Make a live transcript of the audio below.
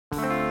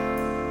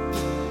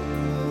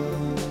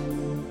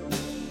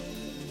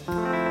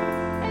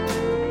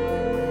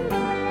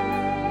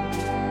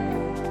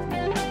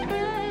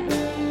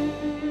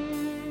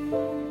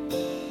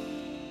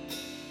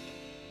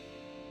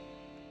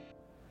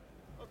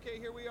Okay,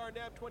 here we are,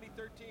 NAMM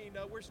 2013.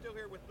 We're still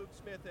here with Luke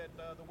Smith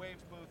at the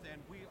Waves booth, and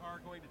we are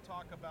going to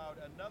talk about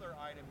another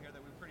item here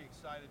that we're pretty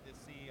excited to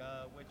see,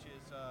 which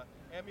is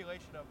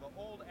emulation of the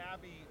old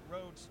Abbey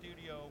Road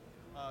studio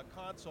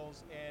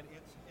consoles, and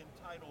it's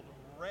entitled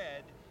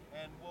Red.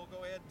 And we'll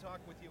go ahead and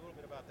talk with you a little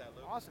bit about that,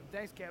 Luke. Awesome,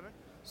 thanks, Kevin.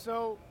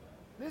 So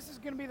this is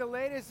going to be the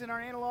latest in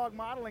our analog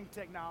modeling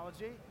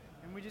technology,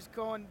 and we're just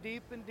going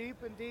deep and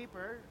deep and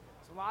deeper.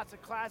 There's lots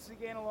of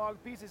classic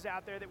analog pieces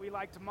out there that we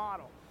like to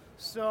model.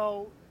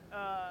 So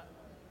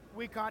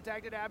we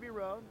contacted Abbey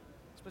Road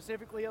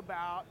specifically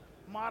about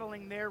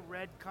modeling their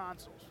Red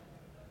consoles.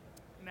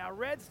 Now,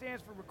 Red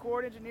stands for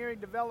Record Engineering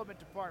Development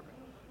Department,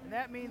 and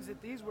that means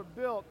that these were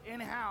built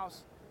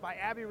in-house by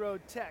Abbey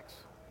Road techs.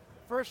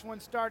 First one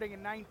starting in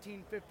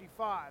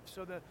 1955.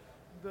 So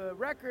the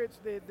records,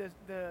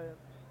 the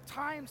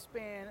time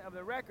span of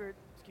the record,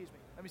 excuse me,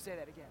 let me say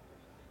that again.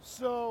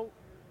 So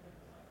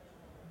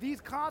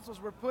these consoles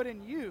were put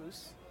in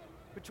use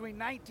between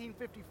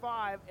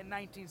 1955 and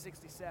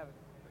 1967.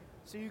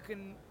 So you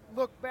can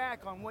look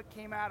back on what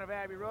came out of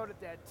Abbey Road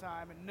at that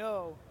time and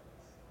know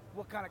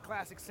what kind of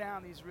classic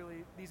sound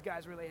these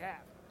guys really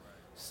have.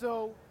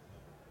 So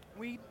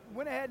we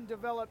went ahead and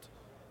developed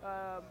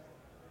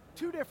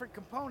two different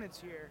components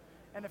here,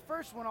 and the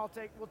first one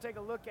we'll take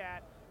a look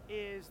at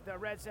is the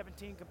Red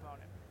 17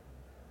 component.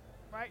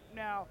 Right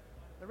now,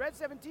 the Red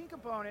 17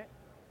 component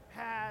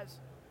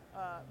has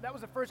that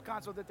was the first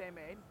console that they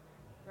made,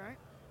 right?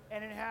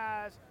 And it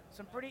has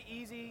some pretty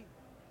easy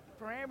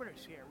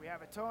parameters here. We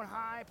have a tone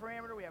high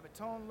parameter, we have a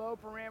tone low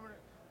parameter,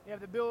 we have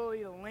the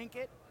ability to link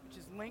it, which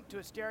is linked to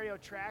a stereo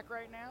track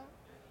right now.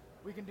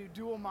 We can do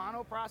dual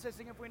mono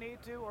processing if we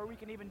need to, or we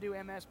can even do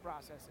MS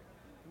processing,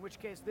 in which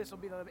case this will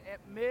be the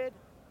mid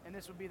and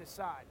this will be the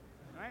side,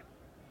 right?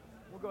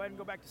 We'll go ahead and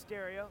go back to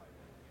stereo.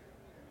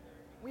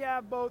 We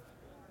have both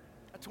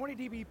a 20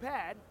 dB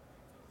pad,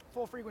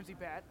 full frequency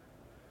pad,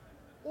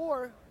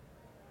 or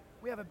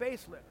we have a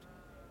bass lift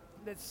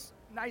that's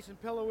nice and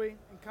pillowy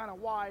and kind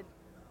of wide,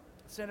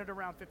 centered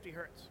around 50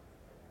 hertz.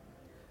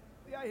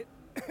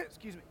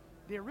 Excuse me.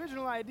 The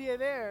original idea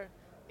there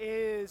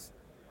is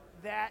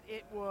that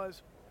it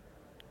was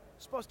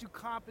supposed to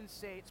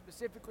compensate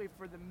specifically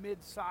for the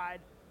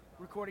mid-side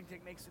recording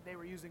techniques that they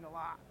were using a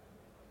lot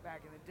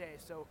back in the day.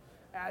 So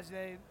as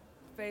the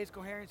phase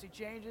coherency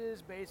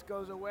changes, bass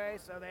goes away,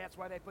 so that's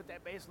why they put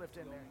that bass lift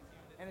in there.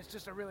 And it's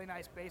just a really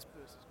nice bass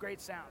boost. It's great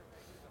sound.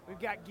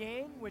 We've got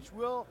gain, which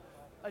will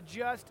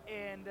adjust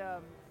and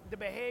the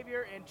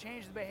behavior and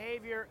change the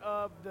behavior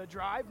of the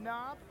drive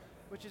knob,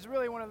 which is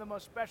really one of the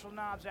most special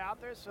knobs out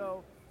there.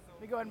 So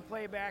let me go ahead and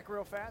play it back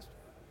real fast.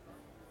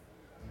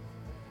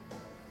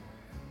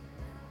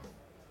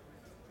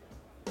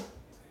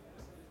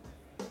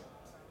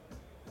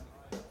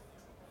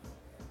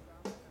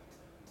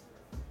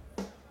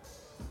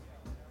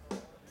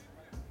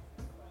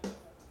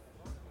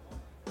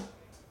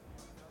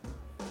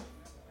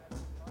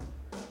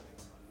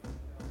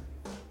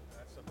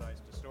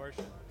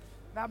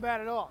 Not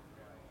bad at all.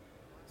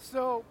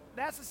 So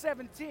that's the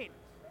 17.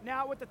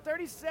 Now with the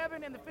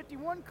 37 and the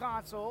 51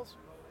 consoles,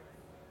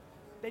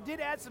 they did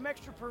add some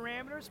extra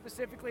parameters,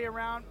 specifically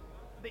around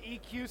the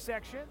EQ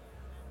section.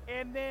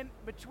 And then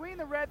between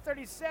the Red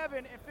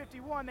 37 and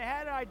 51, they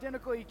had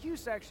identical EQ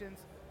sections,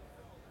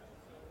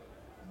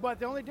 but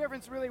the only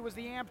difference really was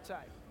the amp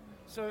type.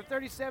 So the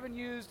 37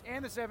 used,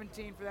 and the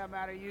 17 for that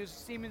matter, used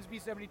Siemens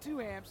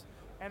V72 amps,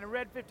 and the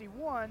Red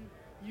 51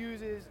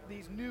 uses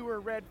these newer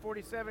Red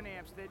 47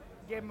 amps that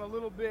gave them a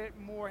little bit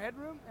more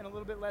headroom and a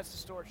little bit less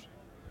distortion.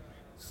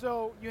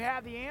 So you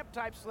have the amp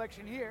type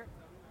selection here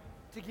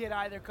to get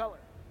either color,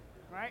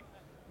 right?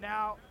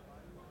 Now,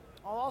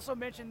 I'll also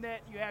mention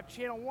that you have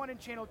channel 1 and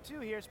channel 2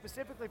 here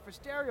specifically for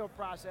stereo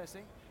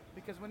processing,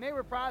 because when they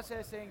were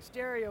processing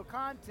stereo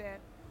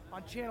content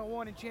on channel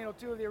 1 and channel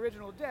 2 of the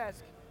original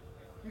disc,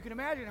 you can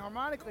imagine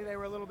harmonically they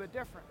were a little bit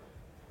different.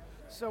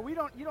 So you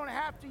don't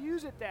have to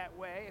use it that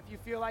way if you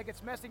feel like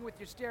it's messing with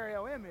your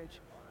stereo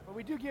image, but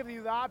we do give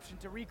you the option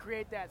to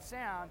recreate that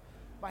sound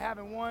by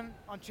having one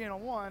on channel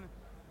 1,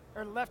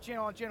 or the left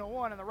channel on channel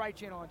 1 and the right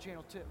channel on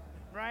channel 2,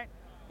 right?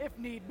 If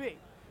need be.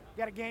 You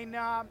got a gain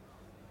knob.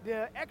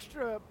 The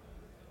extra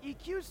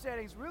EQ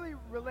settings really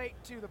relate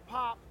to the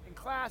pop and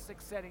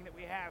classic setting that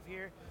we have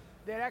here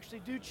that actually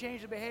do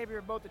change the behavior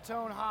of both the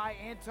tone high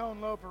and tone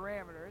low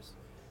parameters.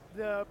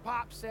 The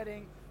pop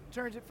setting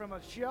turns it from a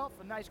shelf,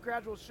 a nice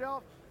gradual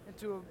shelf,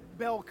 into a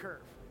bell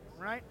curve,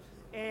 right?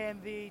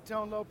 And the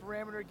tone low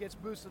parameter gets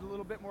boosted a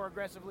little bit more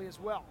aggressively as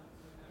well.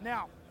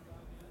 Now,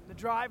 the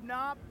drive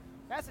knob,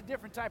 that's a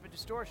different type of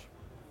distortion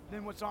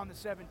than what's on the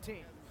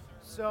 17.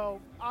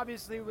 So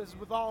obviously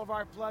with all of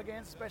our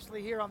plugins,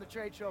 especially here on the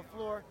trade show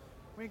floor,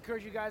 we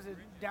encourage you guys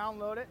to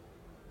download it,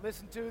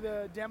 listen to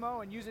the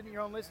demo, and use it in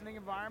your own listening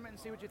environment and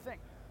see what you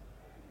think.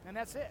 And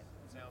that's it.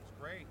 Sounds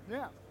great.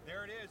 Yeah.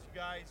 There it is, you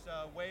guys.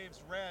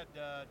 Waves Red.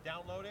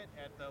 Download it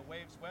at the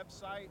Waves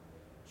website.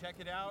 Check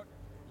it out.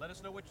 Let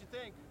us know what you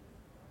think.